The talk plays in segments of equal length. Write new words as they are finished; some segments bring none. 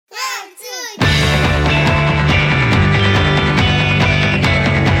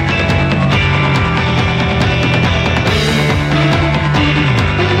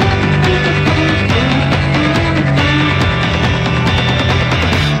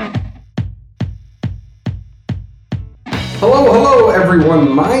Hello,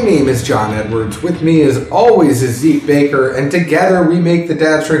 everyone. My name is John Edwards. With me, as always, is Zeke Baker, and together we make the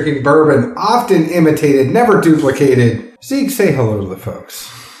Dad's Drinking Bourbon, often imitated, never duplicated. Zeke, say hello to the folks.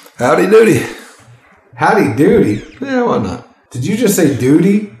 Howdy doody. Howdy doody. Yeah, why not? Did you just say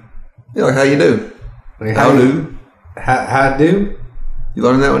duty? Yeah, like how you do. Like how do? How do? You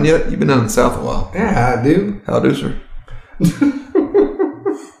learned that one yet? You've been down in the South a while. Yeah, how do. How do, sir?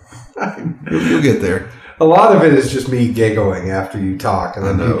 You'll get there. A lot of it is just me giggling after you talk, and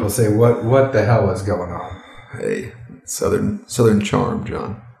then people say, "What the hell is going on?" Hey, Southern charm,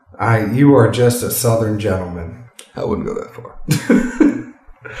 John. You are just a Southern gentleman. I wouldn't go that far.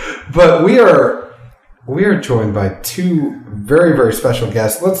 But we are joined by two very, very special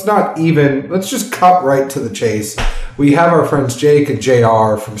guests. Let's just cut right to the chase. We have our friends Jake and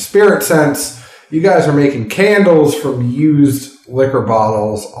JR from Spirit Sense. You guys are making candles from used liquor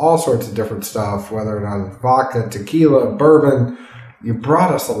bottles, all sorts of different stuff, whether or not it's vodka, tequila, bourbon. You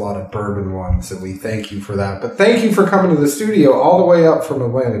brought us a lot of bourbon ones, and we thank you for that. But thank you for coming to the studio all the way up from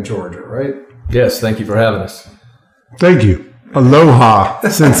Atlanta, Georgia, right? Yes, thank you for having us. Thank you. Aloha,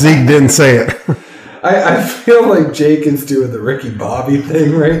 since Zeke didn't say it. I feel like Jake is doing the Ricky Bobby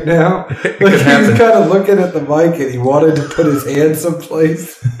thing right now. Like he's kind of looking at the mic and he wanted to put his hand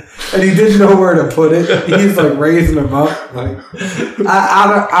someplace and he didn't know where to put it. He's like raising them up. Like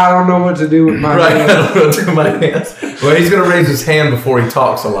I don't know what to do with my hands. I don't know what to do with my hands. Well, he's going to raise his hand before he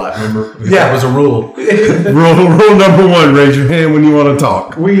talks a lot, remember? Yeah. That was a rule. Rule number one, raise your hand when you want to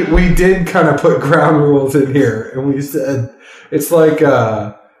talk. We did kind of put ground rules in here and we said, it's like...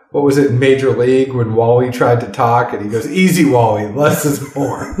 what was it in Major League when Wally tried to talk and he goes, "Easy, Wally, less is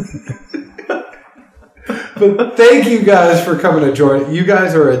more." But thank you guys for coming to join. You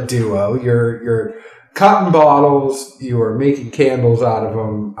guys are a duo. You're cutting bottles. You are making candles out of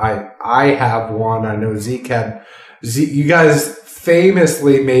them. I have one. I know Zeke had. You guys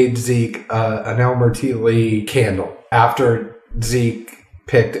famously made Zeke an Elmer T. Lee candle after Zeke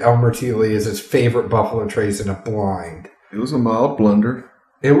picked Elmer T. Lee as his favorite Buffalo Trace in a blind. It was a mild blunder.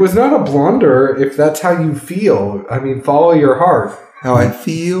 It was not a blunder if that's how you feel. I mean, follow your heart. How I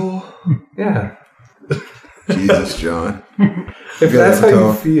feel? Yeah. Jesus, John. If that's how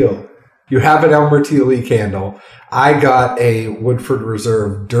you feel. You have an Elmer T. Lee candle. I got a Woodford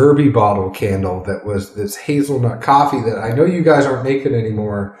Reserve Derby bottle candle that was this hazelnut coffee that I know you guys aren't making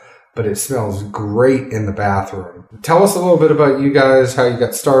anymore, but it smells great in the bathroom. Tell us a little bit about you guys, how you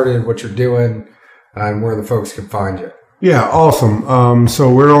got started, what you're doing, and where the folks can find you. Yeah, awesome.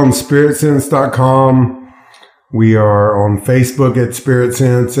 So we're on spiritsense.com. We are on Facebook at Spirit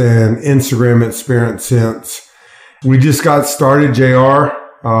Sense and Instagram at Spirit Sense. We just got started. JR,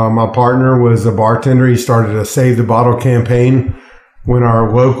 my partner, was a bartender. He started a Save the Bottle campaign when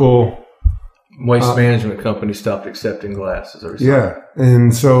our local Waste management company stopped accepting glasses. Yeah.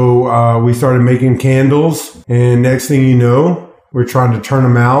 And so we started making candles. And next thing you know, we're trying to turn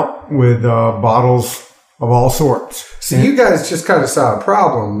them out with bottles of all sorts. So you guys just kind of saw a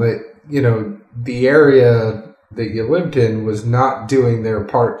problem that, the area that you lived in was not doing their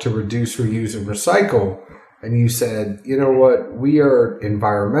part to reduce, reuse, and recycle. And you said, you know what? We are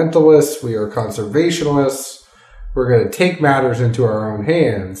environmentalists. We are conservationists. We're going to take matters into our own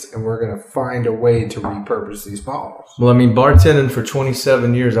hands, and we're going to find a way to repurpose these bottles. Well, I mean, bartending for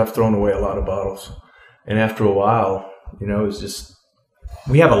 27 years, I've thrown away a lot of bottles. And after a while, it's just,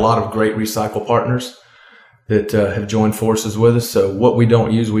 we have a lot of great recycle partners that have joined forces with us. So what we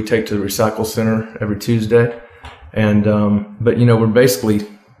don't use, we take to the recycle center every Tuesday. And but we're basically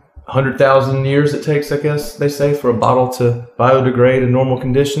 100,000 years it takes, I guess they say, for a bottle to biodegrade in normal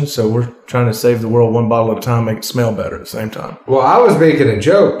conditions. So we're trying to save the world one bottle at a time, make it smell better at the same time. Well, I was making a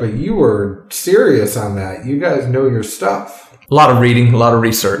joke, but you were serious on that. You guys know your stuff. A lot of reading, a lot of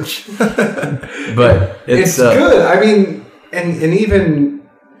research, but it's good. I mean, and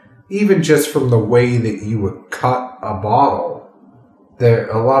even just from the way that you would cut a bottle,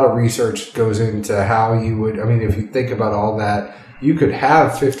 a lot of research goes into how you would, if you think about all that, you could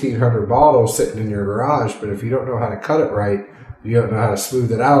have 1,500 bottles sitting in your garage, but if you don't know how to cut it right, you don't know how to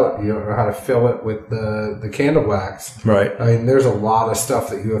smooth it out, you don't know how to fill it with the candle wax. Right. There's a lot of stuff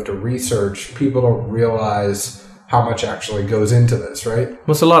that you have to research. People don't realize how much actually goes into this, right?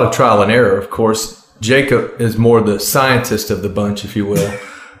 Well, it's a lot of trial and error, of course. Jacob is more the scientist of the bunch, if you will.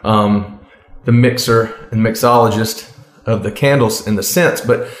 The mixer and mixologist of the candles in the sense,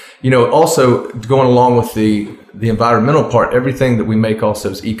 but also going along with the environmental part, everything that we make also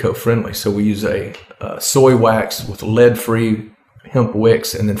is eco-friendly. So we use a soy wax with lead-free hemp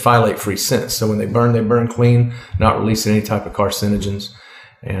wicks and then phthalate-free scents. So when they burn clean, not releasing any type of carcinogens.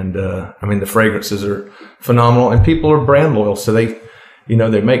 And I mean, the fragrances are phenomenal, and people are brand loyal, so they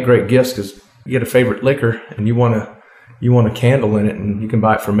make great gifts because you get a favorite liquor and you want a candle in it, and you can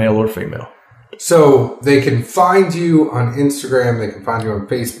buy it for male or female. So they can find you on Instagram, they can find you on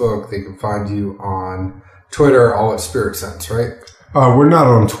Facebook, they can find you on Twitter, all at Spirit Sense, right? We're not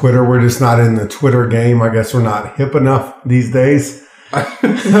on Twitter. We're just not in the Twitter game. I guess we're not hip enough these days.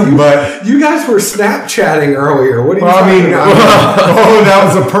 But you guys were Snapchatting earlier. What do you that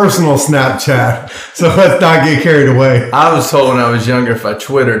was a personal Snapchat. So let's not get carried away. I was told when I was younger if I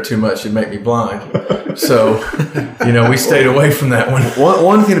Twittered too much, it'd make me blind. So, we stayed away from that one.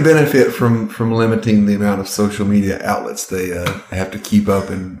 One can benefit from limiting the amount of social media outlets they have to keep up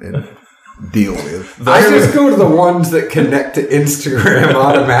and deal with. I just go to the ones that connect to Instagram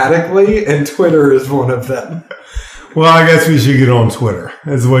automatically, and Twitter is one of them. Well, I guess we should get on Twitter,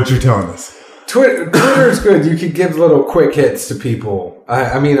 is what you're telling us. Twitter is good. You can give little quick hits to people.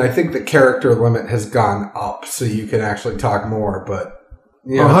 I mean, I think the character limit has gone up, so you can actually talk more. But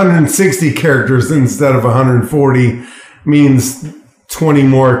 160 characters instead of 140 means 20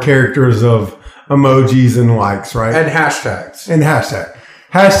 more characters of emojis and likes, right? And hashtags.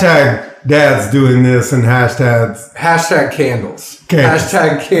 Hashtag dad's doing this, and hashtag candles.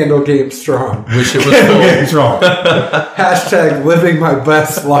 Hashtag candle game strong. Wish it was full. Strong. Hashtag living my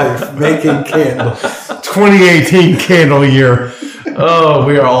best life, making candles. 2018 candle year. Oh,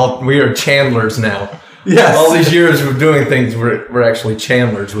 we are Chandlers now. Yes. All these years of doing things, we're actually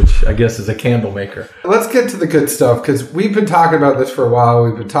Chandlers, which I guess is a candle maker. Let's get to the good stuff, because we've been talking about this for a while.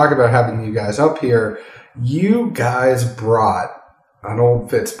 We've been talking about having you guys up here. You guys brought an Old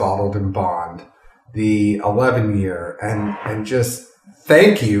Fitz bottled in bond, the 11-year, and just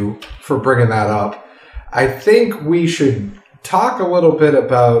thank you for bringing that up. I think we should talk a little bit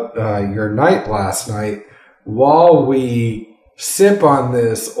about your night last night while we sip on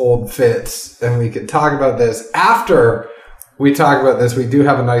this Old Fitz, and we can talk about this after we talk about this. We do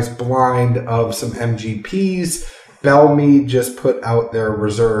have a nice blind of some MGPs. Bellmead just put out their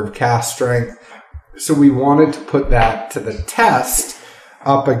reserve cast strength, so we wanted to put that to the test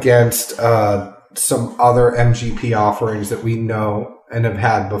up against some other MGP offerings that we know and have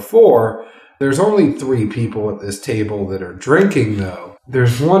had before. There's only 3 people at this table that are drinking, though.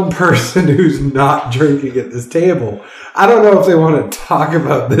 There's one person who's not drinking at this table. I don't know if they want to talk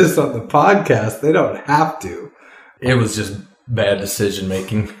about this on the podcast. They don't have to. It was just bad decision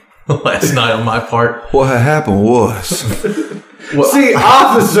making last night on my part. What happened was... See,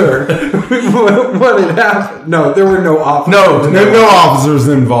 officer, what had happened? No, there were no officers. No officers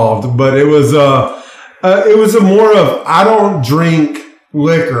involved, but it was a more of, I don't drink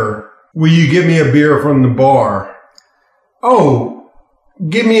liquor. Will you give me a beer from the bar? Oh,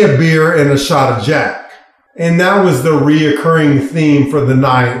 give me a beer and a shot of Jack. And that was the reoccurring theme for the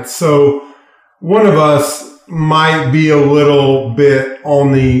night. So one of us might be a little bit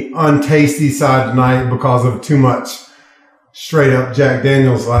on the untasty side tonight because of too much straight up Jack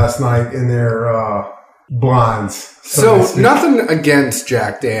Daniels last night in their blinds. So nothing against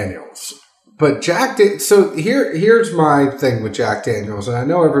Jack Daniels, but so here's my thing with Jack Daniels, and I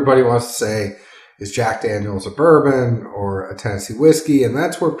know everybody wants to say, is Jack Daniels a bourbon or a Tennessee whiskey? And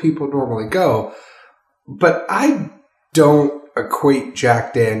that's where people normally go. But I don't equate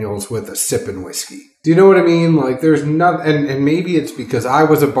Jack Daniels with a sipping whiskey. Do you know what I mean? Like, there's nothing, and maybe it's because I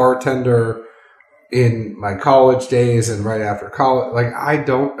was a bartender in my college days and right after college. Like, I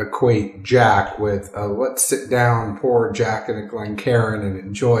don't equate Jack with let's sit down, pour Jack in a Glencairn and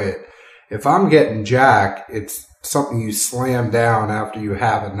enjoy it. If I'm getting Jack, it's something you slam down after you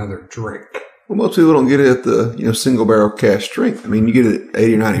have another drink. Well, most people don't get it at the single barrel cask strength. I mean, you get it at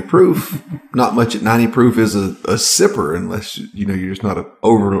 80 or 90 proof. Not much at 90 proof is a sipper unless you're just not an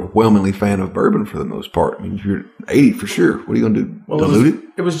overwhelmingly fan of bourbon for the most part. I mean, if you're at 80 for sure, what are you going to do? Dilute it?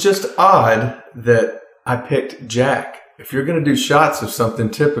 It was just odd that I picked Jack. If you're going to do shots of something,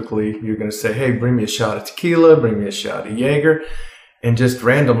 typically you're going to say, hey, bring me a shot of tequila, bring me a shot of Jaeger. And just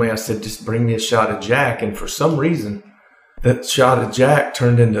randomly I said, just bring me a shot of Jack. And for some reason, that shot of Jack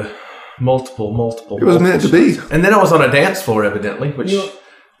turned into multiple. It was meant to be. And then I was on a dance floor, evidently. Which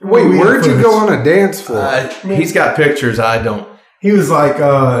wait, where'd you go on a dance floor? He's got pictures. I don't. He was like,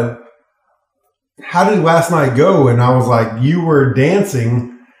 how did last night go? And I was like, you were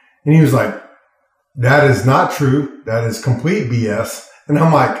dancing. And he was like, that is not true. That is complete BS. And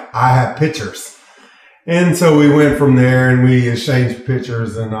I'm like, I have pictures. And so we went from there and we exchanged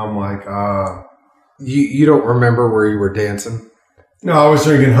pictures. And I'm like, you don't remember where you were dancing? No, I was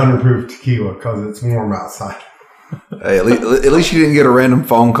drinking 100 proof tequila because it's warm outside. Hey, at least you didn't get a random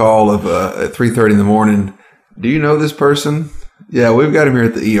phone call of at 3:30 in the morning. Do you know this person? Yeah, we've got him here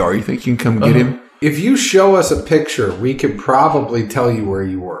at the ER. You think you can come get him? If you show us a picture, we could probably tell you where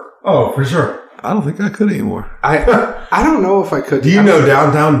you were. Oh, for sure. I don't think I could anymore. I don't know if I could. Do you know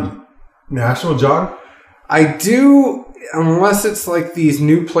downtown Nashville, John? I do, unless it's like these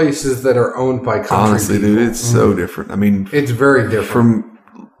new places that are owned by country Honestly, people. dude, it's so different. I mean, It's very different. from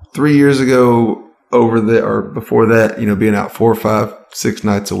 3 years ago over there or before that, being out 4, 5, 6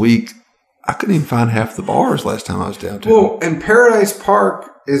 nights a week, I couldn't even find half the bars last time I was downtown. Well, and Paradise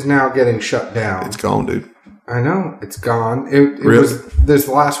Park is now getting shut down. It's gone, dude. I know, it's gone. It Rip. was this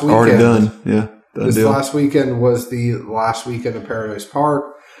last weekend. Already done. Yeah, done This deal. last weekend was the last weekend of Paradise Park.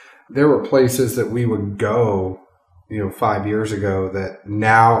 There were places that we would go, 5 years ago that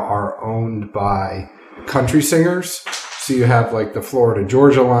now are owned by country singers. So you have like the Florida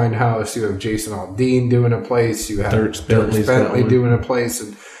Georgia Line House, you have Jason Aldean doing a place, you have Dierks Dierks Bentley's got Bentley one. doing a place.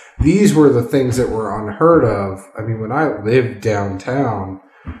 And these were the things that were unheard of. I mean, when I lived downtown,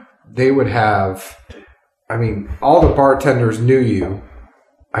 they would have, all the bartenders knew you.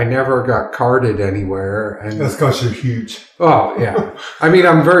 I never got carded anywhere. And That's because you're huge. oh, yeah.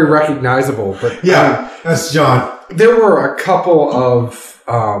 I'm very recognizable, but Yeah, that's John. there were a couple of,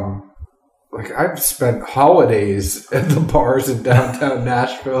 I've spent holidays at the bars in downtown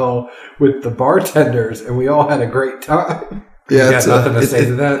Nashville with the bartenders, and we all had a great time. Yeah, You got nothing to say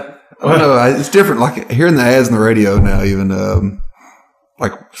to that? I don't know. It's different. Like hearing the ads on the radio now, even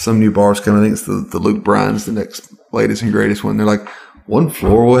like some new bars coming. I think it's the Luke Bryan's the next latest and greatest one. They're like, one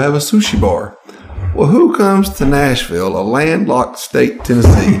floor will have a sushi bar. Well, who comes to Nashville, a landlocked state,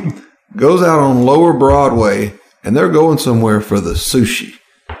 Tennessee, goes out on Lower Broadway, and they're going somewhere for the sushi?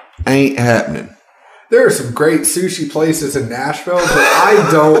 Ain't happening. There are some great sushi places in Nashville, but I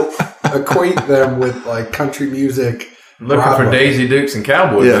don't equate them with like country music. Looking for Broadway. Daisy Dukes and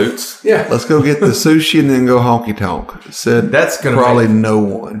cowboy Yeah. boots. Yeah, Let's go get the sushi and then go honky tonk. Said That's gonna probably make- no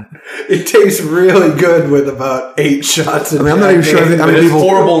one. it tastes really good with about 8 shots of I'm not even Jack sure. Daniels. I But mean, it's people.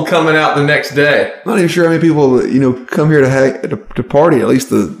 horrible coming out the next day. I'm not even sure how many people come here to party. At least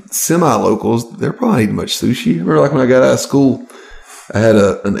the semi locals, they're probably not eating much sushi. I remember like when I got out of school, I had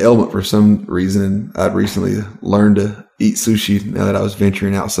an ailment for some reason, and I'd recently learned to eat sushi. Now that I was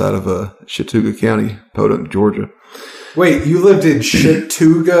venturing outside of Chattooga County, Podunk, Georgia. Wait, you lived in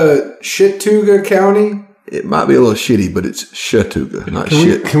Chattooga County? It might be a little shitty, but it's Chattooga, not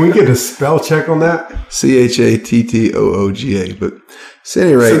shit. Can we get a spell check on that? ChatTooga. But at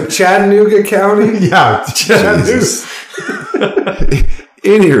any rate, So Chattanooga County? Yeah. Jesus.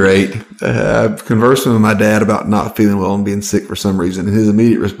 Any rate, I've conversed with my dad about not feeling well and being sick for some reason, and his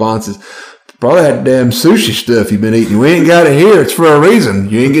immediate response is, probably that damn sushi stuff you've been eating. We ain't got it here. It's for a reason.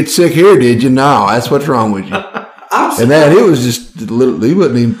 You didn't get sick here, did you? No, that's what's wrong with you. And that it was just literally, he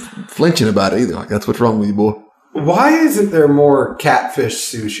wasn't even flinching about it either. Like, that's what's wrong with you, boy. Why isn't there more catfish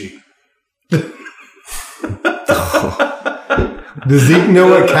sushi? Does Zeke know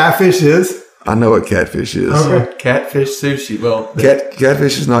what catfish is? I know what catfish is. Okay. Catfish sushi. Well,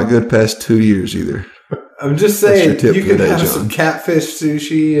 Catfish is not good past 2 years either. I'm just That's saying, your tip you for the could day, have John. some catfish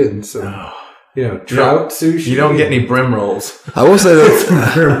sushi and some, trout sushi. you don't get any brim rolls. I will say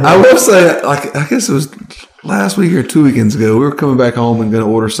that, like, I guess it was last week or 2 weekends ago, we were coming back home and going to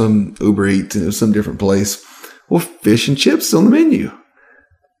order some Uber Eats, and it was some different place. Well, fish and chips is on the menu.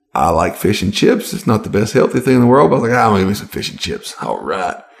 I like fish and chips. It's not the best healthy thing in the world, but I was like, I'm going to give me some fish and chips. All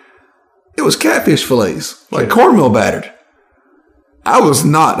right. It was catfish fillets, like cornmeal battered. I was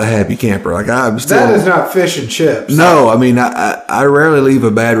not a happy camper. Like, I was still. That is not fish and chips. No, I mean, I rarely leave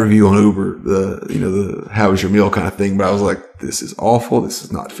a bad review on Uber, the how was your meal kind of thing, but I was like, this is awful. This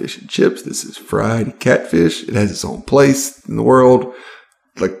is not fish and chips. This is fried catfish. It has its own place in the world.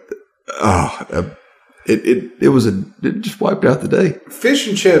 Like, it just wiped out the day. Fish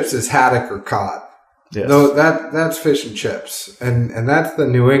and chips is haddock or cod. Yes. No, that's fish and chips, and that's the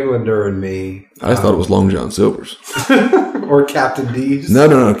New Englander in me, I just thought it was Long John Silver's. or Captain D's.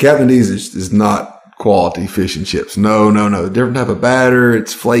 No. Captain D's is not quality fish and chips. No. Different type of batter.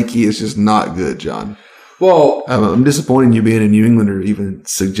 It's flaky. It's just not good, John. Well, I'm disappointed in you being a New Englander even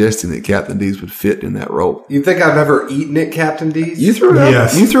suggesting that Captain D's would fit in that role. you think I've ever eaten at Captain D's? You threw it out.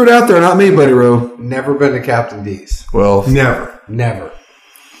 Yes. You threw it out there, not me, Buddy Rowe. Never been to Captain D's. Well, Never. Never.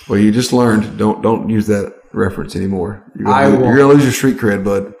 well, you just learned. Don't use that reference anymore. You're I gonna, won't. you're gonna lose your street cred,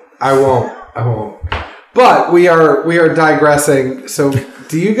 bud. I won't. But we are digressing. So,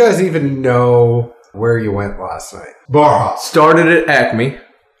 do you guys even know where you went last night? Bar hops. Started at Acme.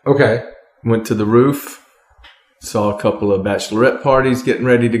 Okay. Went to the roof. Saw a couple of bachelorette parties getting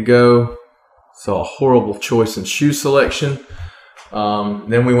ready to go. Saw a horrible choice in shoe selection.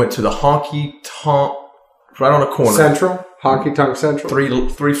 Then we went to the Honky Tonk right on a corner. Central? Honky Tonk Central.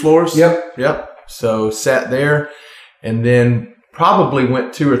 Three floors. Yep. So sat there, and then probably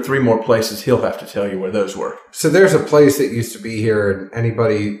went 2 or 3 more places. He'll have to tell you where those were. So there's a place that used to be here, and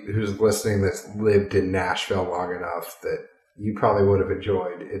anybody who's listening that's lived in Nashville long enough that you probably would have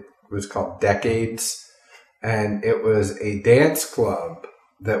enjoyed. It was called Decades, and it was a dance club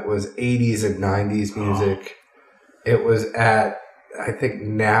that was 80s and 90s music. It was at, I think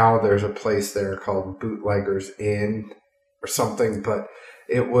now there's a place there called Bootleggers Inn or something, but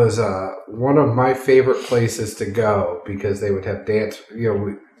it was one of my favorite places to go because they would have dance.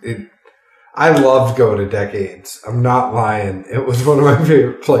 I loved going to Decades. I'm not lying. It was one of my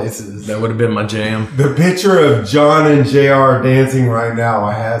favorite places. That would have been my jam. The picture of John and JR dancing right now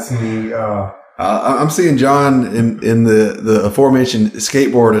has me. I'm seeing John in the aforementioned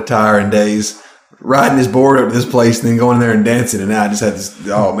skateboard attire and days, riding his board up to this place and then going in there and dancing. And I just had this.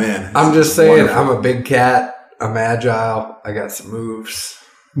 Oh man! I'm just saying, wonderful. I'm a big cat. I'm agile. I got some moves.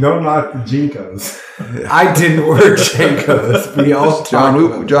 No, not the Jinkos. I didn't wear Jenkos. We all John, we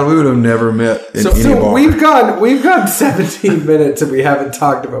would have never met in any So bar. we've gone 17 minutes and we haven't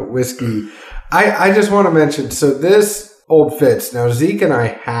talked about whiskey. I just want to mention, so this Old Fitz, now Zeke and I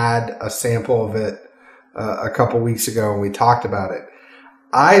had a sample of it a couple weeks ago and we talked about it.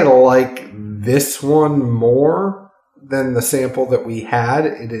 I like this one more than the sample that we had.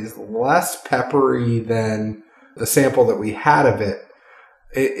 It is less peppery than the sample that we had of it.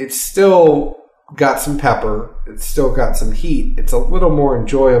 It's still got some pepper. It's still got some heat. It's a little more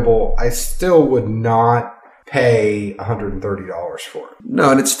enjoyable. I still would not pay $130 for it.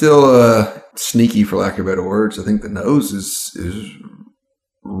 No, and it's still sneaky, for lack of better words. I think the nose is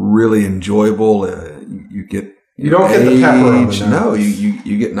really enjoyable. You get You don't get the pepper on the nose. No,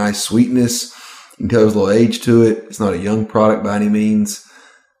 you get nice sweetness. You can tell there's a little age to it. It's not a young product by any means.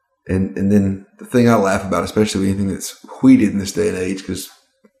 And then the thing I laugh about, especially with anything that's wheated in this day and age, because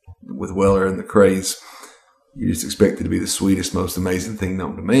with Weller and the craze, you just expect it to be the sweetest, most amazing thing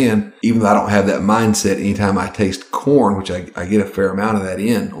known to man. Even though I don't have that mindset anytime I taste corn, which I get a fair amount of that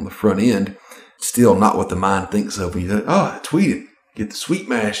in on the front end, still not what the mind thinks of when you think, oh, it's wheated. Get the sweet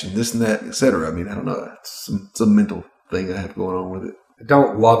mash and this and that, etc. I mean, I don't know. It's some mental thing I have going on with it. I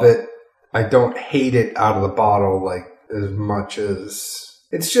don't love it. I don't hate it out of the bottle like as much as...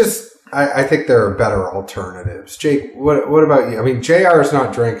 It's just... I think there are better alternatives. Jake, what about you? I mean, JR is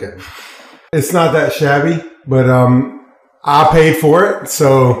not drinking. It's not that shabby, but I paid for it,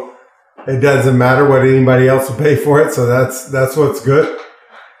 so it doesn't matter what anybody else will pay for it. So that's what's good.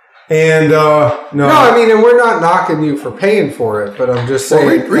 And no, I mean, and we're not knocking you for paying for it, but I'm just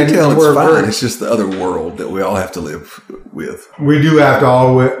saying retail is fine. It's just the other world that we all have to live with. We do have to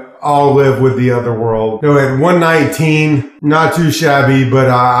all live with the other world. No, at 119, not too shabby, but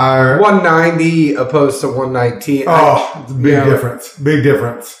 190 opposed to 119. Oh, it's a big difference. Big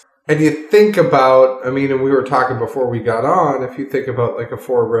difference. And you think about, I mean, and we were talking before we got on, if you think about like a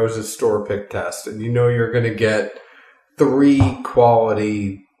Four Roses store pick test, and you know you're going to get 3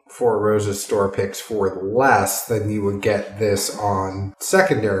 quality Four Roses store picks for less than you would get this on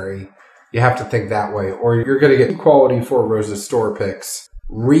secondary, you have to think that way. Or you're going to get quality Four Roses store picks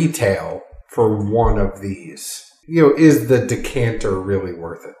retail for one of these. Is the decanter really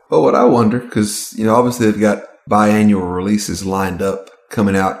worth it? Well, what I wonder, because, obviously they've got biannual releases lined up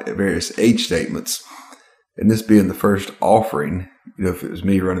coming out at various age statements. And this being the first offering, if it was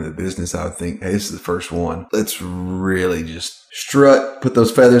me running the business, I would think, hey, this is the first one. Let's really just strut, put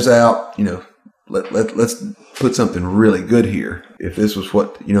those feathers out, let's put something really good here. If this was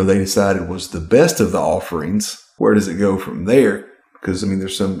what, they decided was the best of the offerings, where does it go from there? Because,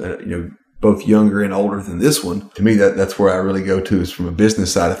 there's some, both younger and older than this one. To me, that's where I really go to, is from a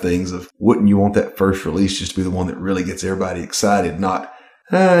business side of things of, wouldn't you want that first release just to be the one that really gets everybody excited? Not,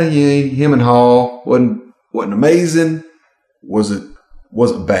 him and Hall wasn't amazing. Wasn't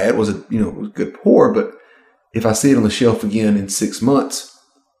bad. Was it was good pour, but if I see it on the shelf again in 6 months,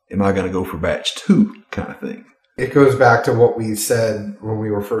 am I going to go for batch 2 kind of thing? It goes back to what we said when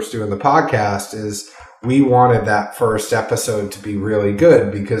we were first doing the podcast, is we wanted that first episode to be really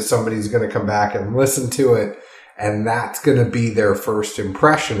good because somebody's going to come back and listen to it, and that's going to be their first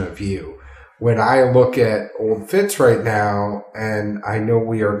impression of you. When I look at Old Fitz right now, and I know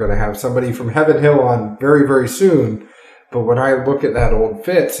we are going to have somebody from Heaven Hill on very, very soon, but when I look at that Old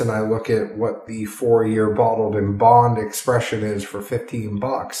Fitz and I look at what the 4-year bottled in bond expression is for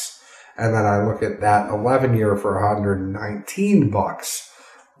 $15, and then I look at that 11-year for $119,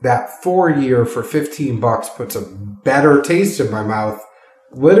 that 4-year for $15 puts a better taste in my mouth,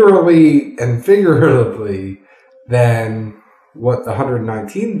 literally and figuratively, than what the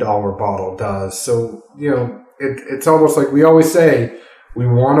 $119 bottle does. So, it's almost like we always say we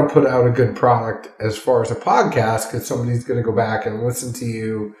want to put out a good product as far as a podcast because somebody's going to go back and listen to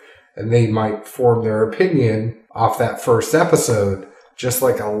you and they might form their opinion off that first episode, just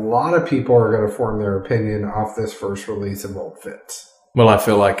like a lot of people are going to form their opinion off this first release of Old Fits. Well, I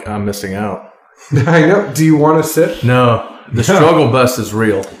feel like I'm missing out. I know. Do you want to sit? No, the struggle bus is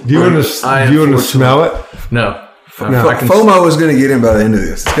real. Do you want to smell it? No. FOMO is going to get in by the end of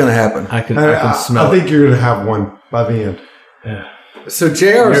this. It's going to happen. I can smell it. I think you're going to have one by the end. Yeah. So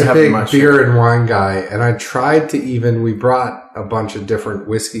JR is a big beer and wine guy, and I tried to we brought a bunch of different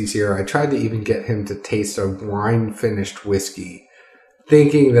whiskeys here. I tried to even get him to taste a wine-finished whiskey,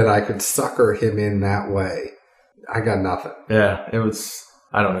 thinking that I could sucker him in that way. I got nothing. Yeah, it was...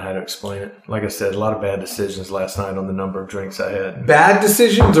 I don't know how to explain it. Like I said, a lot of bad decisions last night on the number of drinks I had. Bad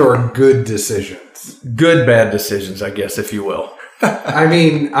decisions or good decisions? Good bad decisions, I guess, if you will. I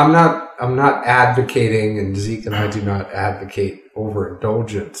mean, I'm not advocating, and Zeke and I do not advocate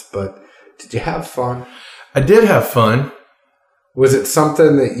overindulgence, but did you have fun? I did have fun. Was it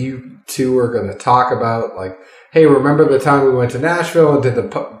something that you two are going to talk about? Like, hey, remember the time we went to Nashville and did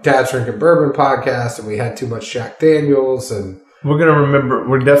the Dad's Drinking Bourbon podcast and we had too much Jack Daniels and... We're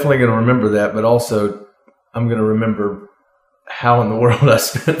definitely going to remember that, but also I'm going to remember how in the world I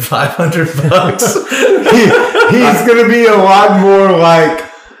spent $500. He's going to be a lot more like,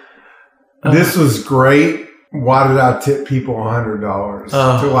 this was great. Why did I tip people $100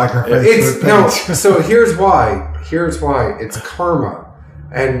 to like our Facebook page? No, so here's why. It's karma.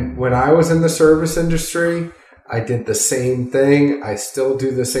 And when I was in the service industry, I did the same thing. I still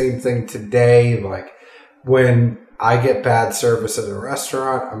do the same thing today. Like when I get bad service at a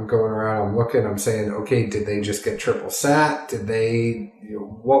restaurant, I'm going around, I'm looking, I'm saying, okay, did they just get triple sat? Did they,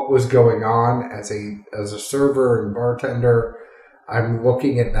 what was going on as a server and bartender? I'm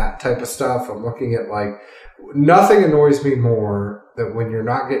looking at that type of stuff. I'm looking at nothing annoys me more than when you're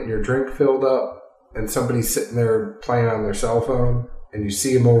not getting your drink filled up and somebody's sitting there playing on their cell phone and you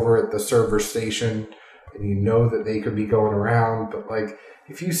see them over at the server station and you know that they could be going around, but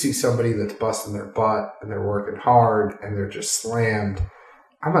if you see somebody that's busting their butt and they're working hard and they're just slammed,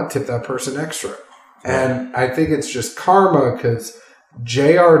 I'm going to tip that person extra. And I think it's just karma because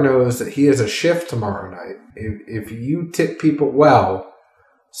JR knows that he has a shift tomorrow night. If you tip people well,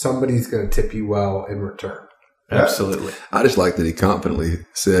 somebody's going to tip you well in return. Absolutely. I just like that he confidently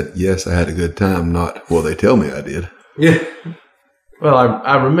said, yes, I had a good time, not, well, they tell me I did. Yeah. Well,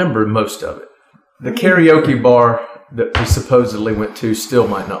 I remember most of it. The karaoke bar that we supposedly went to still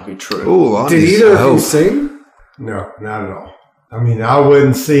might not be true. Ooh, did either of you sing? No, not at all. I mean, I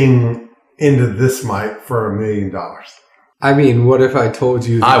wouldn't sing into this mic for $1 million. I mean, what if I told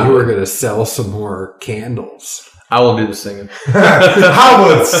you that you were going to sell some more candles? I will do the singing. I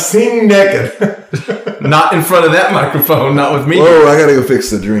would sing naked. Not in front of that microphone, not with me. Whoa, I got to go fix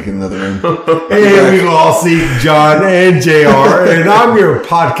the drink in another room. And we will all see John and JR. And I'm your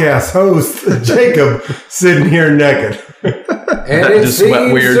podcast host, Jacob, sitting here naked. And it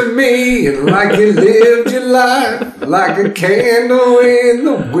seems to me like you lived your life like a candle in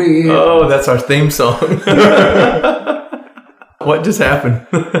the wind. Oh, that's our theme song. What just happened?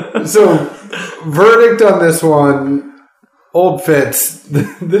 So, verdict on this one, Old Fits.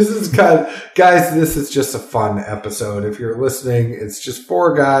 This is guys, this is just a fun episode. If you're listening, it's just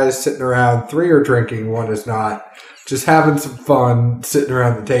 4 guys sitting around. 3 are drinking, 1 is not. Just having some fun, sitting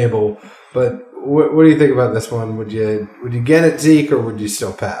around the table. But what do you think about this one? Would you get it, Zeke, or would you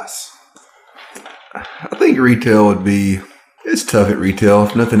still pass? I think retail would be... It's tough at retail.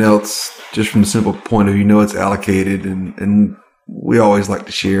 If nothing else, just from the simple point of view, it's allocated and we always like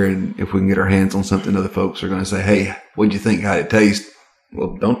to share. And if we can get our hands on something, other folks are going to say, hey, what'd you think? How'd it taste?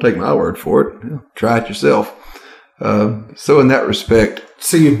 Well, don't take my word for it. Try it yourself. So in that respect.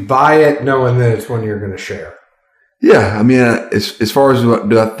 So you buy it knowing that it's one you're going to share. Yeah. I mean, as far as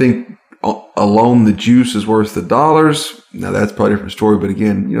do I think alone the juice is worth the dollars? Now that's probably a different story. But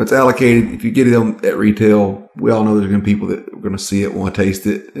again, it's allocated. If you get it at retail, we all know there's going to be people that are going to see it, want to taste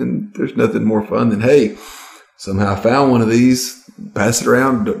it. And there's nothing more fun than, hey, somehow I found one of these, pass it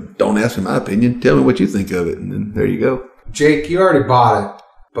around. Don't ask me my opinion. Tell me what you think of it. And then there you go. Jake, you already bought it,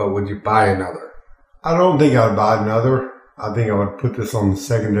 but would you buy another? I don't think I would buy another. I think I would put this on the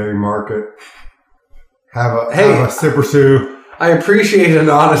secondary market. Have a sip or two. I appreciate an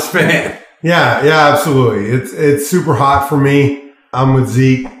honest man. Yeah, absolutely. It's super hot for me. I'm with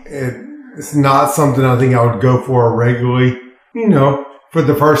Zeke. It's not something I think I would go for regularly. For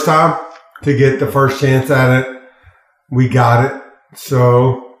the first time, to get the first chance at it, we got it.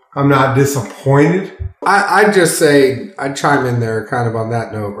 So I'm not disappointed. I'd just say, I'd chime in there kind of on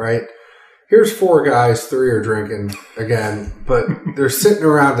that note, right? here's 4 guys, 3 are drinking again, but they're sitting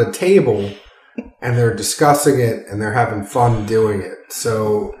around a table and they're discussing it and they're having fun doing it.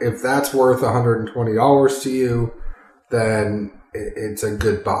 So if that's worth $120 to you, then it's a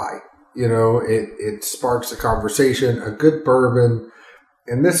good buy. You know, it sparks a conversation, a good bourbon.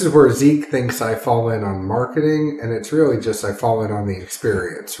 And this is where Zeke thinks I fall in on marketing, and it's really just I fall in on the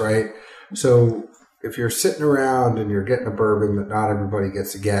experience, right? So if you're sitting around and you're getting a bourbon that not everybody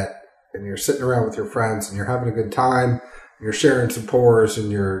gets to get, and you're sitting around with your friends and you're having a good time, you're sharing some pours and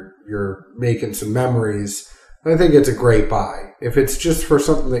you're making some memories, I think it's a great buy. If it's just for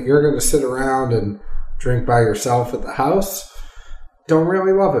something that you're going to sit around and drink by yourself at the house, don't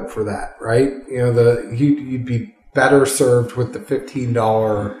really love it for that, right? You know, you'd be better served with the $15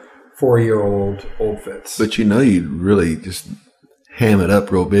 4-year-old Old Fitz. But you know, you'd really just ham it up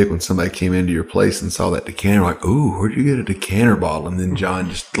real big when somebody came into your place and saw that decanter, like, ooh, where'd you get a decanter bottle? And then John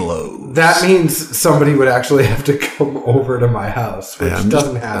just glows. That means somebody would actually have to come over to my house, which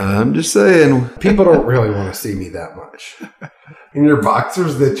doesn't happen. I'm just saying. People don't really want to see me that much. In your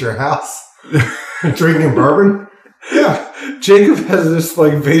boxers at your house? Drinking bourbon? Yeah. Jacob has this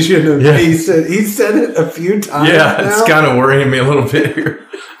like vision of me. He said it a few times. Yeah, now. it's kind of worrying me a little bit here.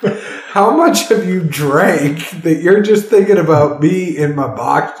 How much have you drank that you're just thinking about me in my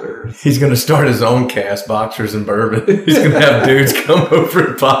boxers? He's going to start his own cast, Boxers and Bourbon. He's going to have dudes come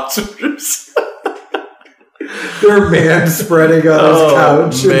over in boxers. They're man spreading on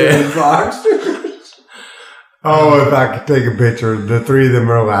his couch in boxers. Oh, if I could take a picture, the 3 of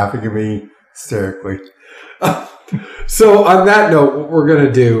them are laughing at me hysterically. So on that note, what we're going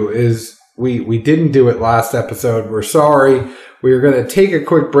to do is we didn't do it last episode. We're sorry. We are going to take a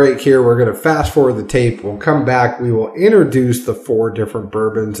quick break here. We're going to fast forward the tape. We'll come back. We will introduce the 4 different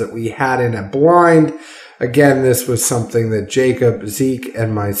bourbons that we had in a blind. Again, this was something that Jacob, Zeke,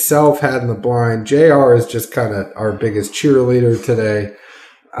 and myself had in the blind. JR is just kind of our biggest cheerleader today.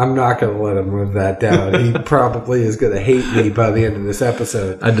 I'm not going to let him live that down. He probably is going to hate me by the end of this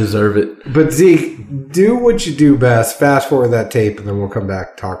episode. I deserve it. But Zeke, do what you do best. Fast forward that tape, and then we'll come back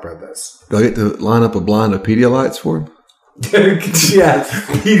and talk about this. Do I get to line up a blind of Pedialites for him? Yes.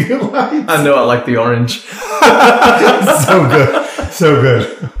 I know I like the orange. So good. So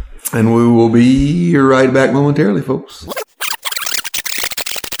good. And we will be right back momentarily, folks.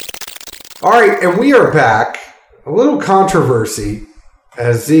 All right, and we are back. A little controversy,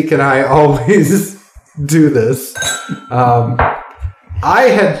 as Zeke and I always do this. I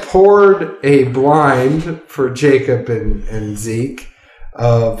had poured a blind for Jacob and Zeke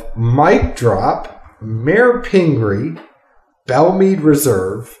of Mic Drop, Mayor Pingree, Bellmead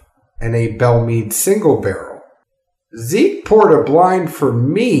Reserve, and a Bellmead Single Barrel. Zeke poured a blind for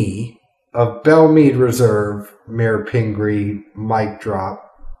me of Bellmead Reserve, Mayor Pingree, Mic Drop,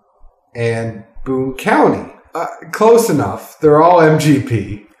 and Boone County. Close enough. They're all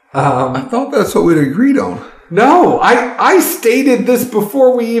MGP. I thought that's what we'd agreed on. No, I stated this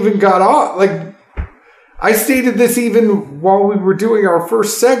before we even got on. Like, I stated this even while we were doing our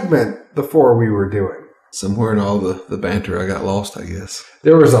first segment, the 4 we were doing. Somewhere in all the banter, I got lost, I guess.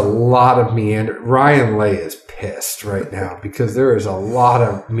 There was a lot of meander. Ryan Lay is pissed right now because there is a lot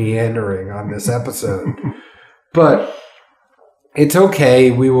of meandering on this episode. But it's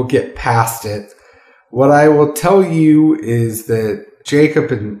okay. We will get past it. What I will tell you is that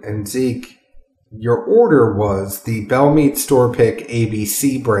Jacob and Zeke, your order was the Bellmead Store Pick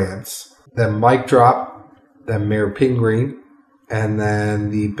ABC brands, then Mic Drop, then Mayor Pingree, and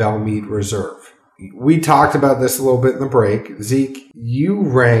then the Bellmead Reserve. We talked about this a little bit in the break. Zeke, you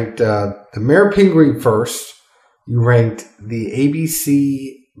ranked the Mayor Pingree first. You ranked the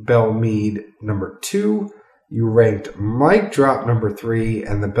ABC Bellmead number 2. You ranked Mic Drop number 3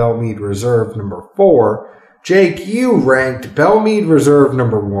 and the Bellmead Reserve number 4. Jake, you ranked Bellmead Reserve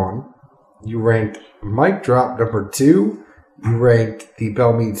number 1. You ranked Mic Drop number 2. You ranked the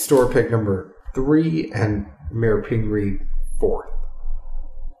Bellmead Store Pick number 3 and Mayor Pingree 4th.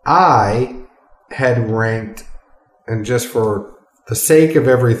 I had ranked, and just for the sake of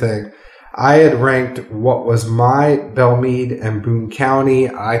everything, I had ranked what was my Bellmead and Boone County.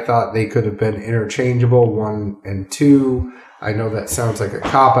 I thought they could have been interchangeable, 1 and 2. I know that sounds like a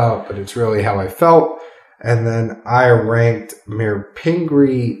cop-out, but it's really how I felt. And then I ranked Mayor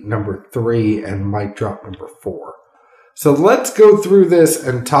Pingree number 3 and Mic Drop number 4. So let's go through this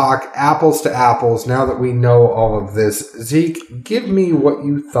and talk apples to apples now that we know all of this. Zeke, give me what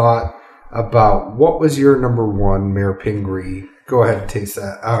you thought about what was your number 1, Mayor Pingree. Go ahead and taste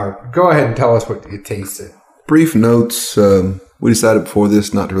that. Go ahead and tell us what you tasted. Brief notes. We decided before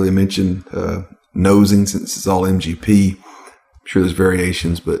this not to really mention nosing since it's all MGP. sure there's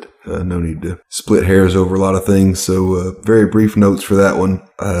variations, but no need to split hairs over a lot of things. So very brief notes for that one.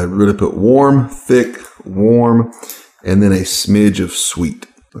 I really put warm, thick, warm, and then a smidge of sweet.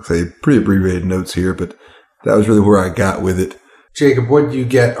 Okay, pretty abbreviated notes here, but that was really where I got with it. Jacob, what did you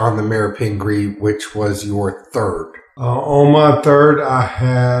get on the Maripingri, which was your third? On my third, I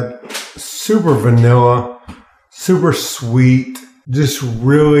had super vanilla, super sweet, just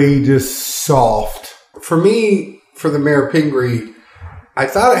really just soft. For me, for the Maripingri, I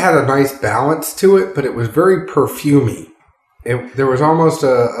thought it had a nice balance to it, but it was very perfumey. There was almost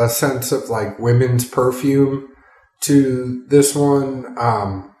a sense of like women's perfume to this one,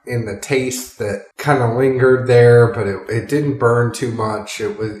 in the taste that kind of lingered there, but it didn't burn too much.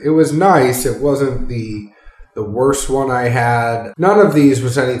 It was nice. It wasn't the worst one I had. None of these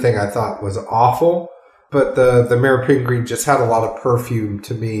was anything I thought was awful, but the Maripingri just had a lot of perfume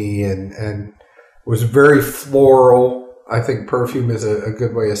to me and was very floral. I think perfume is a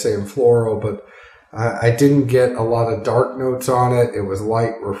good way of saying floral, but I didn't get a lot of dark notes on it. It was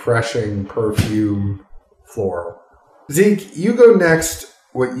light, refreshing perfume, floral. Zeke, you go next.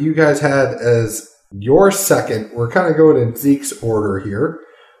 What you guys had as your second, we're kind of going in Zeke's order here,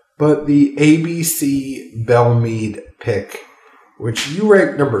 but the ABC Belle-Meade pick, which you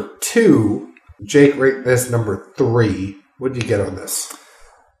ranked number 2, Jake ranked this number 3. What did you get on this?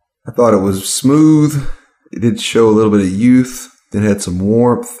 I thought it was smooth. It did show a little bit of youth, then had some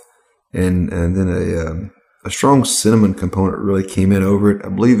warmth, and then a strong cinnamon component really came in over it. I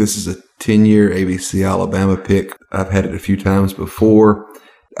believe this is a 10-year ABC Alabama pick. I've had it a few times before.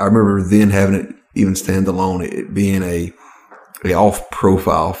 I remember then having it even stand alone, it being a off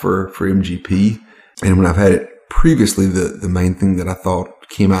profile for MGP. And when I've had it previously, the main thing that I thought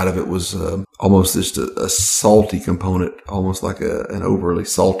came out of it was almost just a salty component, almost like an overly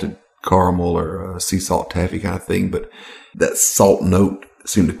salted caramel or a sea salt taffy kind of thing. But that salt note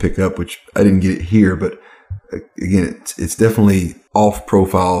seemed to pick up, which I didn't get it here. But again, it's definitely off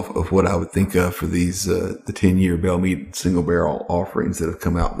profile of what I would think of for these the 10-year Belle-Meade single barrel offerings that have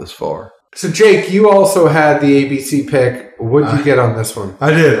come out this far. So Jake, you also had the ABC pick. What did you get on this one?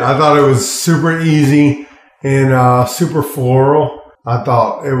 I did. I thought it was super easy and super floral. I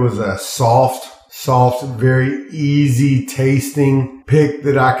thought it was a soft, very easy tasting pick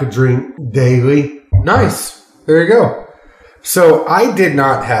that I could drink daily. Nice. There you go. So I did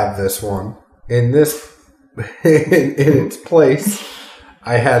not have this one. In its place,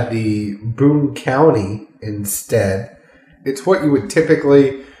 I had the Boone County instead. It's what you would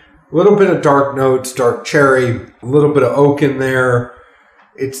typically, a little bit of dark notes, dark cherry, a little bit of oak in there.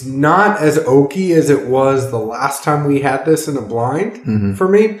 It's not as oaky as it was the last time we had this in a blind for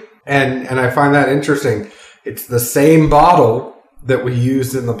me. And I find that interesting. It's the same bottle that we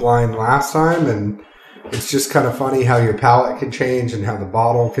used in the blind last time, and it's just kind of funny how your palate can change and how the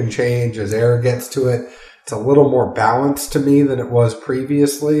bottle can change as air gets to it. It's a little more balanced to me than it was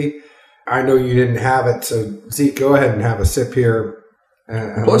previously. I know you didn't have it, so Zeke, go ahead and have a sip here.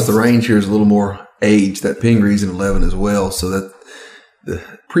 Plus, the range here is a little more aged. That Pingree's in 11 as well, so that the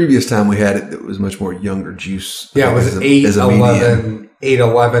previous time we had it was much more younger juice. Yeah, it was 8-11,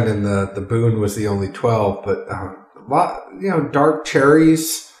 and the Boone was the only 12. But dark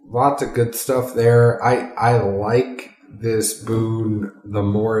cherries, lots of good stuff there. I like this Boone. The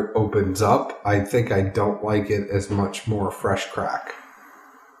more it opens up, I think I don't like it as much more fresh crack.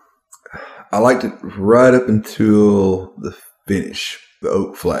 I liked it right up until the finish, the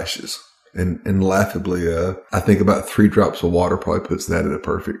oak flashes. And laughably, I think about 3 drops of water probably puts that in a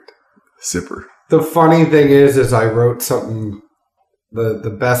perfect sipper. The funny thing is I wrote something,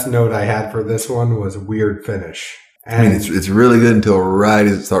 the best note I had for this one was weird finish. And I mean, it's really good until right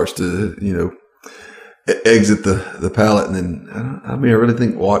as it starts to, exit the palate. And then, I really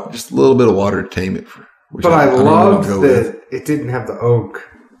think just a little bit of water to tame it. But I loved that it didn't have the oak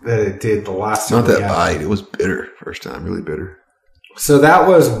that it did the last time. Not that bite. It was bitter first time, really bitter. So that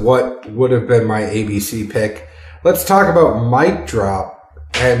was what would have been my ABC pick. Let's talk about Mic Drop.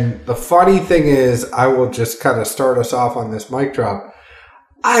 And the funny thing is, I will just kind of start us off on this Mic Drop.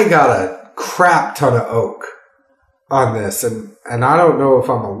 I got a crap ton of oak on this. And I don't know if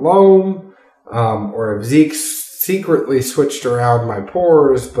I'm alone or if Zeke secretly switched around my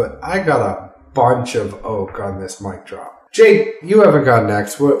pours, but I got a bunch of oak on this Mic Drop. Jake, you haven't gone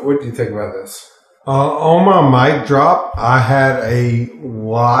next. What do you think about this? On my Mic Drop, I had a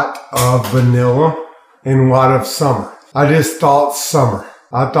lot of vanilla and a lot of summer. I just thought summer.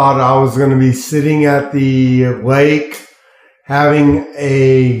 I thought I was going to be sitting at the lake having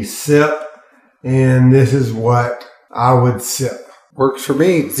a sip, and this is what I would sip. Works for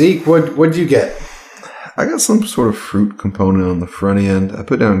me. Zeke, what'd you get? I got some sort of fruit component on the front end. I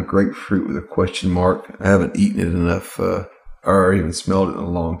put down grapefruit with a question mark. I haven't eaten it enough, or even smelled it in a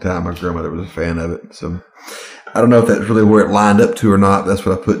long time. My grandmother was a fan of it. So I don't know if that's really where it lined up to or not. That's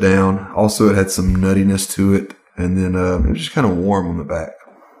what I put down. Also, it had some nuttiness to it. And then it was just kind of warm on the back.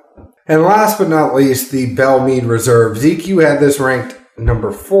 And last but not least, the Belle Meade Reserve. Zeke, you had this ranked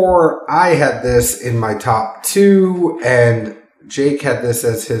number 4. I had this in my top 2, and Jake had this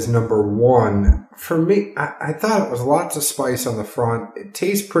as his number 1. For me, I thought it was lots of spice on the front. It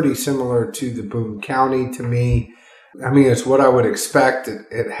tastes pretty similar to the Boone County to me. I mean, it's what I would expect.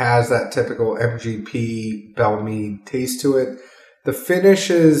 It has that typical MGP Belle Meade taste to it. The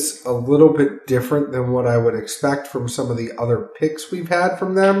finish is a little bit different than what I would expect from some of the other picks we've had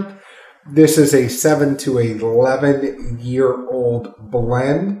from them. This is a 7 to 11-year-old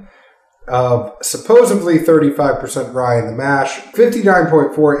blend of supposedly 35% rye in the mash,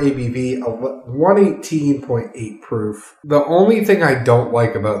 59.4 ABV, 118.8 proof. The only thing I don't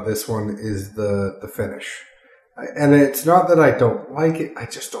like about this one is the finish. And it's not that I don't like it, I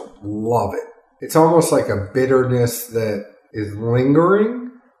just don't love it. It's almost like a bitterness that is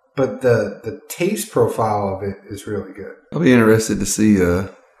lingering, but the taste profile of it is really good. I'll be interested to see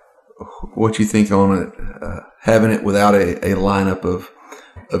what you think on it, having it without a lineup of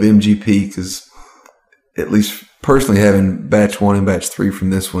MGP, because at least personally having batch 1 and batch 3 from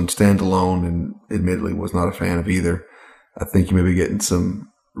this one standalone, and admittedly was not a fan of either. I think you may be getting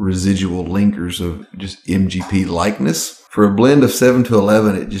some residual lingers of just MGP likeness. For a blend of 7 to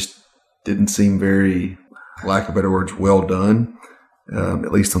 11, it just didn't seem very, lack of better words, well done.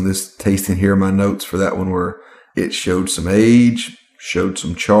 At least on this tasting here, my notes for that one were it showed some age, showed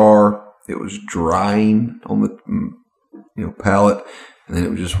some char. It was drying on the palate, and then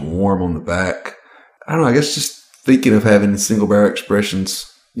it was just warm on the back. I don't know. I guess just thinking of having single barrel expressions,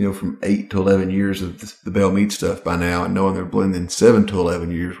 from 8 to 11 years of the Belle Meade stuff by now, and knowing they're blending 7 to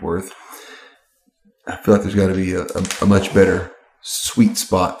 11 years worth, I feel like there's got to be a much better sweet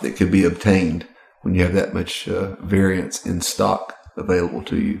spot that could be obtained when you have that much variance in stock available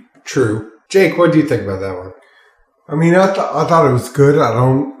to you. True. Jake, what do you think about that one? I mean, I thought it was good. I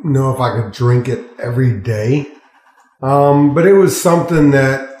don't know if I could drink it every day. But it was something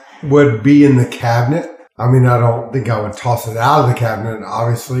that would be in the cabinet. I mean, I don't think I would toss it out of the cabinet,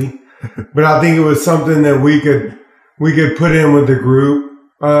 obviously. But I think it was something that we could put in with the group,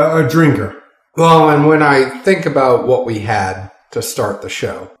 a drinker. Well, and when I think about what we had to start the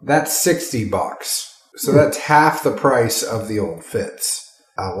show, that's $60. So that's half the price of the old Fitz.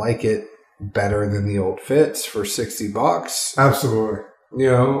 I like it better than the old Fitz for $60. Absolutely.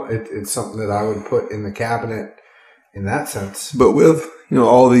 It's something that I would put in the cabinet in that sense. But with,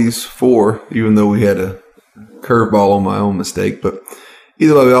 all these 4, even though we had a curveball on my own mistake, but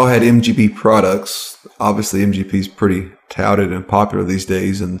either way, we all had MGP products. Obviously, MGP is pretty touted and popular these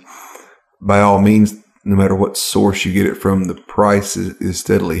days, and by all means, no matter what source you get it from, the price is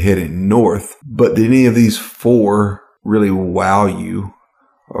steadily heading north. But did any of these 4 really wow you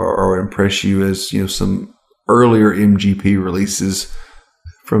or impress you as, some earlier MGP releases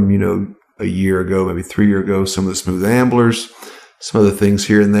from, a year ago, maybe 3 years ago, some of the Smooth Amblers, some other things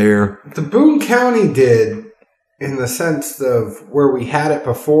here and there? The Boone County did, in the sense of where we had it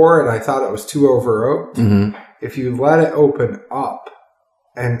before, and I thought it was too over oaked. Mm-hmm. If you let it open up,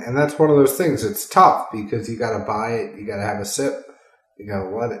 and that's one of those things, it's tough because you got to buy it, you got to have a sip, you got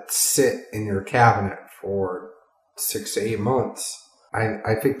to let it sit in your cabinet for 6 to 8 months.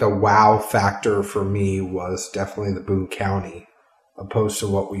 I think the wow factor for me was definitely the Boone County, opposed to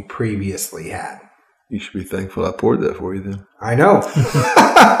what we previously had. You should be thankful I poured that for you then. I know.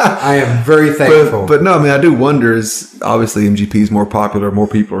 I am very thankful. But no, I mean, I do wonder, is obviously MGP is more popular, more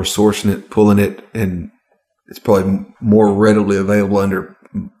people are sourcing it, pulling it, and it's probably more readily available under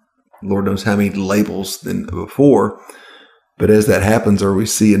Lord knows how many labels than before. But as that happens, are we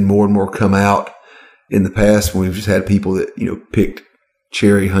seeing more and more come out? In the past, when we've just had people that, picked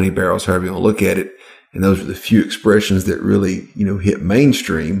cherry, honey barrels, however you want to look at it, and those are the few expressions that really, hit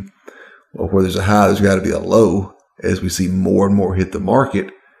mainstream. Well, where there's a high, there's got to be a low. As we see more and more hit the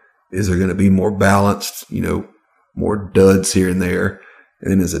market, is there going to be more balanced, more duds here and there?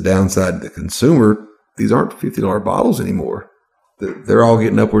 And then as a downside to the consumer, these aren't $50 bottles anymore. They're all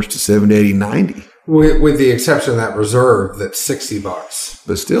getting upwards to 70, 80, 90. With the exception of that reserve, that's $60.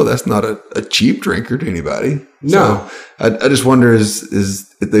 But still, that's not a cheap drinker to anybody. No. So I just wonder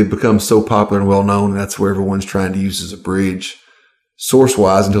is if they've become so popular and well known, and that's where everyone's trying to use as a bridge. source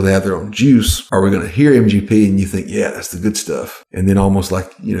wise until they have their own juice. Are we going to hear MGP and you think, yeah, that's the good stuff? And then almost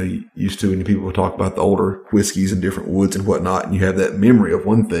like, you used to when people talk about the older whiskeys and different woods and whatnot, and you have that memory of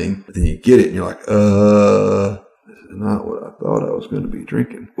one thing, but then you get it and you're like, this is not what I thought I was going to be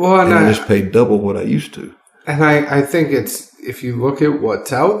drinking. Well, and I just paid double what I used to. And I think it's, if you look at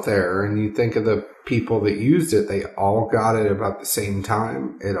what's out there and you think of the people that used it, they all got it about the same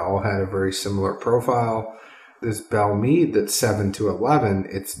time. It all had a very similar profile. This Belle Meade that's 7 to 11,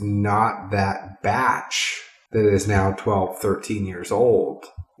 it's not that batch that is now 12, 13 years old.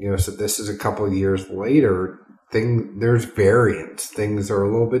 So this is a couple of years later. There's variants. Things are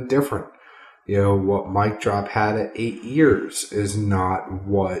a little bit different. What Mike Drop had at 8 years is not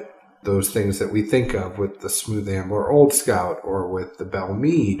what those things that we think of with the Smooth Ambler Old Scout or with the Belle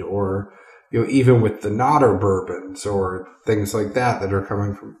Meade or, even with the Nodder bourbons or things like that are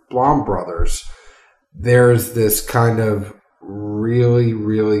coming from Blom Brothers. There's this kind of really,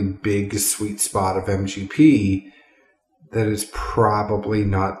 really big sweet spot of MGP that is probably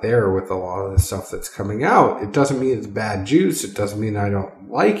not there with a lot of the stuff that's coming out. It doesn't mean it's bad juice. It doesn't mean I don't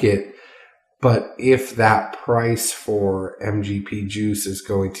like it. But if that price for MGP juice is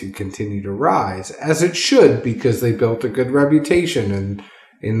going to continue to rise, as it should, because they built a good reputation, and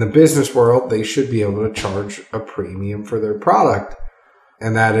in the business world, they should be able to charge a premium for their product.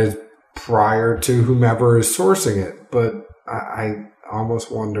 And that is prior to whomever is sourcing it. But I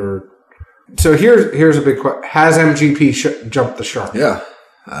almost wonder. So here's a big question. Has MGP jumped the shark? Yeah.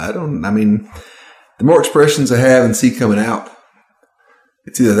 The more expressions I have and see coming out,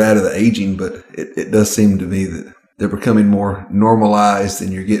 it's either that or the aging, but it does seem to me that they're becoming more normalized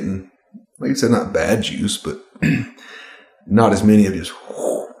and you're getting, like you said, not bad juice, but not as many of just,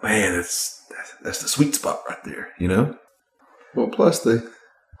 man, that's the sweet spot right there, Well, plus they,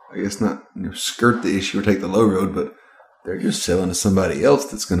 I guess not skirt the issue or take the low road, but they're just selling to somebody else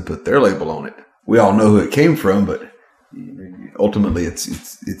that's going to put their label on it. We all know who it came from, but ultimately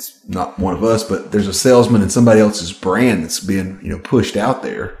it's not one of us, but there's a salesman and somebody else's brand that's being pushed out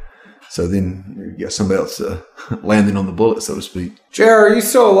there. So then you got somebody else landing on the bullet, so to speak. JR, are you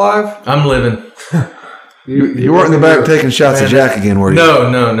still alive? I'm living. You weren't in the back taking shots of Jack again, were you?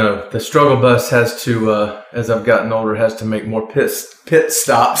 No. The struggle bus has to, as I've gotten older, has to make more pit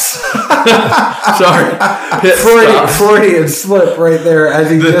stops. Sorry, pit stops. Freudian slip right there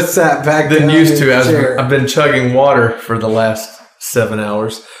as he just sat back down. Than used to. I've been chugging water for the last 7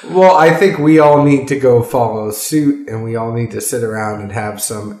 hours. Well, I think we all need to go follow suit, and we all need to sit around and have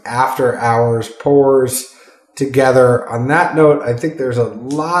some after hours pours together. On that note, I think there's a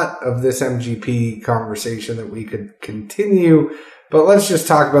lot of this MGP conversation that we could continue, but let's just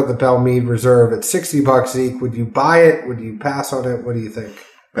talk about the Belle Meade Reserve at $60 Zeke. Would you buy it? Would you pass on it? What do you think?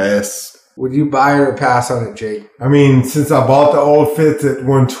 Pass. Would you buy it or pass on it, Jake? Since I bought the old Fitz at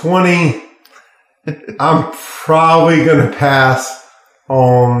 120, I'm probably going to pass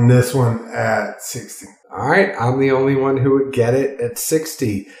on this one at 60. All right, I'm the only one who would get it at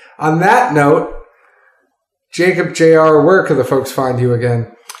 60. On that note, Jacob, JR, where can the folks find you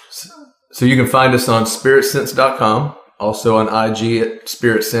again? So you can find us on spiritsense.com, also on IG at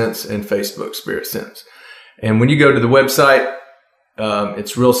Spirit Sense and Facebook Spirit Sense. And when you go to the website,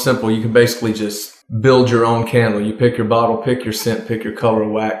 it's real simple. You can basically just build your own candle. You pick your bottle, pick your scent, pick your color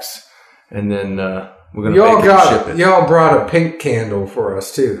of wax, and then we're going to make it and ship it. Y'all brought a pink candle for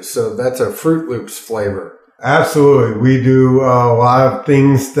us too, so that's a Fruit Loops flavor. Absolutely. We do a lot of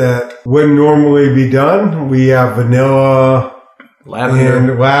things that wouldn't normally be done. We have vanilla,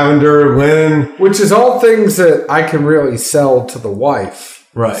 lavender, linen. Which is all things that I can really sell to the wife.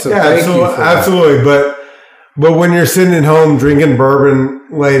 Right. So thank you for that. Absolutely. But when you're sitting at home drinking bourbon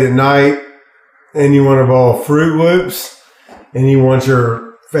late at night and you want a bowl of Fruit Loops and you want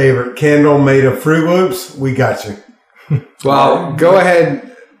your favorite candle made of Fruit Loops, we got you. Well, go ahead.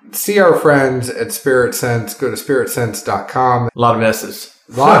 See our friends at Spirit Sense. Go to spiritsense.com. A lot of S's.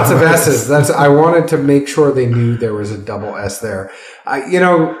 Lots of S's. I wanted to make sure they knew there was a double S there.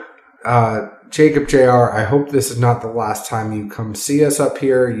 Jacob, JR, I hope this is not the last time you come see us up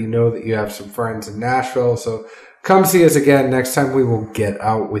here. You know that you have some friends in Nashville, so come see us again. Next time we will get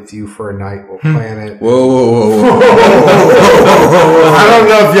out with you for a night. We'll plan it. Whoa. I don't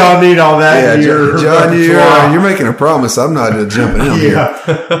know if y'all need all that. Yeah, John, you're making a promise. I'm not jumping in here.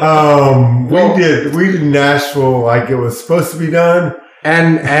 We did Nashville like it was supposed to be done.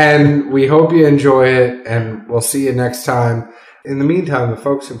 And we hope you enjoy it, and we'll see you next time. In the meantime, the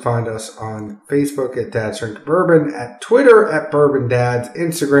folks can find us on Facebook at Dad's Drinking Bourbon, at Twitter at Bourbon Dads,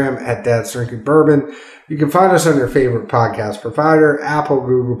 Instagram at Dad's Drinking Bourbon. You can find us on your favorite podcast provider, Apple,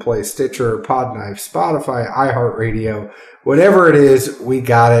 Google Play, Stitcher, Podknife, Spotify, iHeartRadio. Whatever it is, we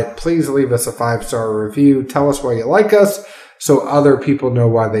got it. Please leave us a 5-star review. Tell us why you like us so other people know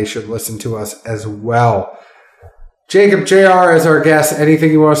why they should listen to us as well. Jacob, JR, as our guest,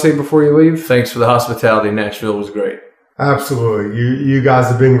 anything you want to say before you leave? Thanks for the hospitality. Nashville was great. Absolutely. You guys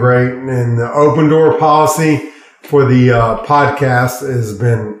have been great. And the open door policy for the podcast has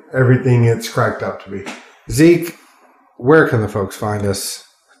been everything it's cracked up to be. Zeke, where can the folks find us?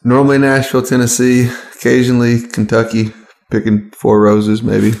 Normally Nashville, Tennessee, occasionally Kentucky, picking 4 roses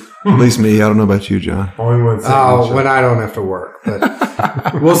maybe. At least me. I don't know about you, John. Only one. Oh, when I don't have to work.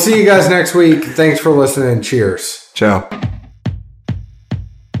 But we'll see you guys next week. Thanks for listening. Cheers. Ciao.